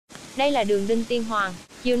Đây là đường Đinh Tiên Hoàng.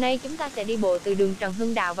 Chiều nay chúng ta sẽ đi bộ từ đường Trần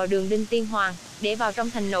Hưng Đạo vào đường Đinh Tiên Hoàng, để vào trong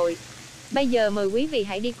thành nội. Bây giờ mời quý vị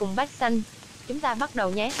hãy đi cùng BáchXanh. Chúng ta bắt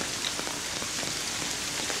đầu nhé!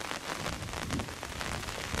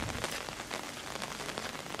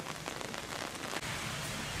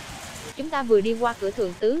 Chúng ta vừa đi qua cửa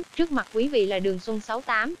Thượng Tứ, trước mặt quý vị là đường Xuân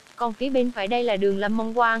 68, còn phía bên phải đây là đường Lâm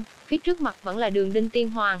Mông Quang, phía trước mặt vẫn là đường Đinh Tiên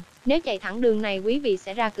Hoàng. Nếu chạy thẳng đường này quý vị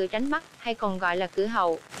sẽ ra cửa Tránh Bắc, hay còn gọi là cửa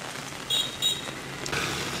Hậu.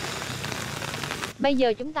 Bây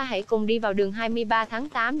giờ chúng ta hãy cùng đi vào đường 23 tháng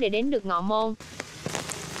 8 để đến được Ngọ Môn.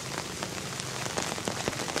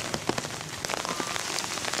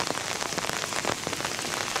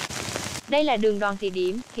 Đây là đường Đoàn Thị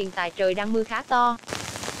Điểm, hiện tại trời đang mưa khá to.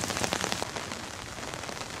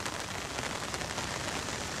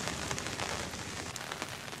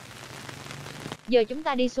 Giờ chúng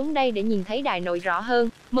ta đi xuống đây để nhìn thấy Đại Nội rõ hơn,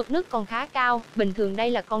 mực nước còn khá cao, bình thường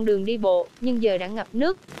đây là con đường đi bộ, nhưng giờ đã ngập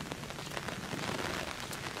nước.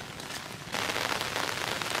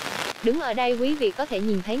 Đứng ở đây quý vị có thể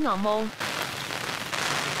nhìn thấy Ngọ Môn.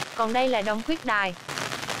 Còn đây là Đông Khuyết Đài.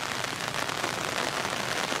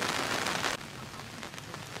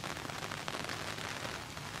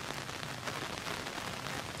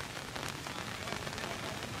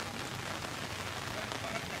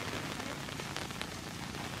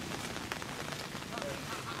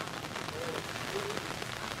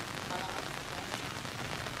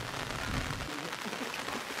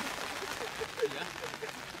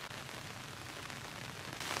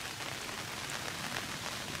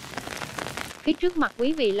 Phía trước mặt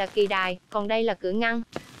quý vị là Kỳ Đài, còn đây là cửa Ngăn.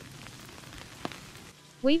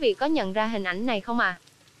 Quý vị có nhận ra hình ảnh này không à?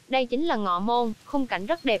 Đây chính là Ngọ Môn, khung cảnh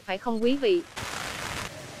rất đẹp phải không quý vị?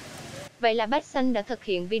 Vậy là BáchXanh đã thực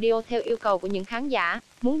hiện video theo yêu cầu của những khán giả,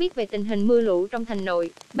 muốn biết về tình hình mưa lũ trong thành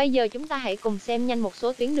nội. Bây giờ chúng ta hãy cùng xem nhanh một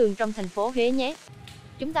số tuyến đường trong thành phố Huế nhé.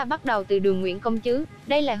 Chúng ta bắt đầu từ đường Nguyễn Công Trứ,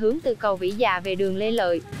 đây là hướng từ cầu Vĩ Dạ về đường Lê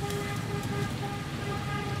Lợi.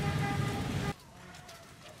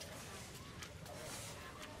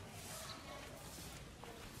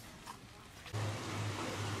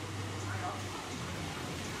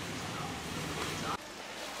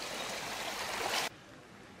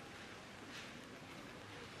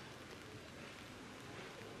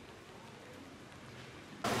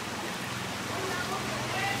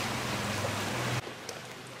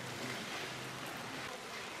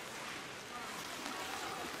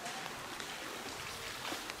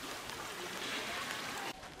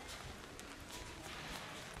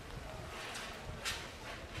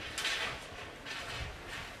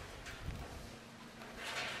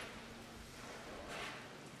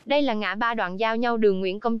 Đây là ngã ba đoạn giao nhau đường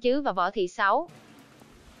Nguyễn Công Trứ và Võ Thị Sáu.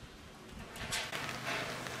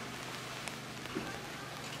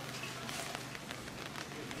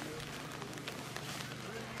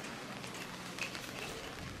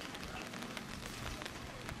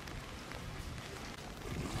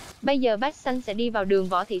 Bây giờ BáchXanh sẽ đi vào đường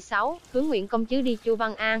Võ Thị Sáu, hướng Nguyễn Công Trứ đi Chu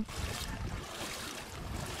Văn An.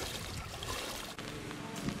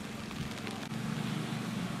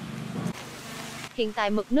 Hiện tại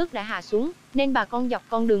mực nước đã hạ xuống, nên bà con dọc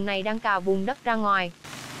con đường này đang cào bùn đất ra ngoài.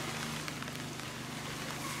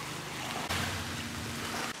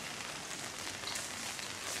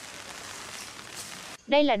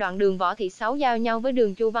 Đây là đoạn đường Võ Thị Sáu giao nhau với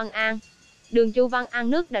đường Chu Văn An. Đường Chu Văn An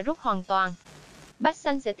nước đã rút hoàn toàn.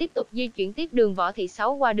 BáchXanh sẽ tiếp tục di chuyển tiếp đường Võ Thị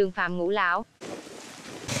Sáu qua đường Phạm Ngũ Lão.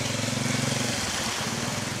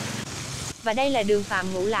 Và đây là đường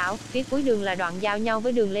Phạm Ngũ Lão, phía cuối đường là đoạn giao nhau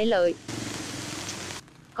với đường Lê Lợi.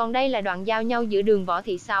 Còn đây là đoạn giao nhau giữa đường Võ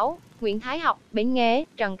Thị Sáu, Nguyễn Thái Học, Bến Nghé,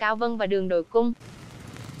 Trần Cao Vân và đường Đội Cung.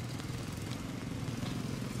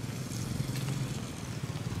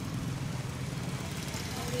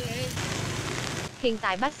 Hiện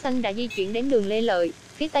tại BáchXanh đã di chuyển đến đường Lê Lợi,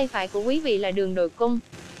 phía tay phải của quý vị là đường Đội Cung.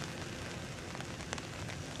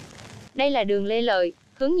 Đây là đường Lê Lợi,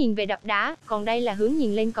 hướng nhìn về đập đá, còn đây là hướng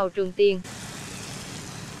nhìn lên cầu Trường Tiền.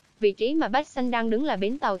 Vị trí mà BáchXanh đang đứng là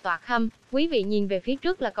bến tàu Toạc Khâm, quý vị nhìn về phía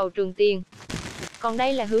trước là cầu Trường Tiền. Còn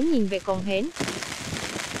đây là hướng nhìn về Cồn Hến.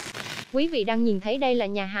 Quý vị đang nhìn thấy đây là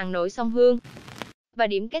nhà hàng nổi Sông Hương. Và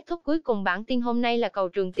điểm kết thúc cuối cùng bản tin hôm nay là cầu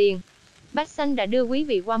Trường Tiền. BáchXanh đã đưa quý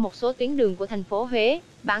vị qua một số tuyến đường của thành phố Huế.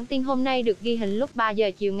 Bản tin hôm nay được ghi hình lúc 3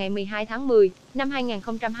 giờ chiều ngày 12 tháng 10 năm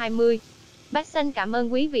 2020. BáchXanh cảm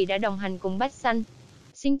ơn quý vị đã đồng hành cùng BáchXanh.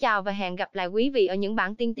 Xin chào và hẹn gặp lại quý vị ở những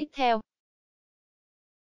bản tin tiếp theo.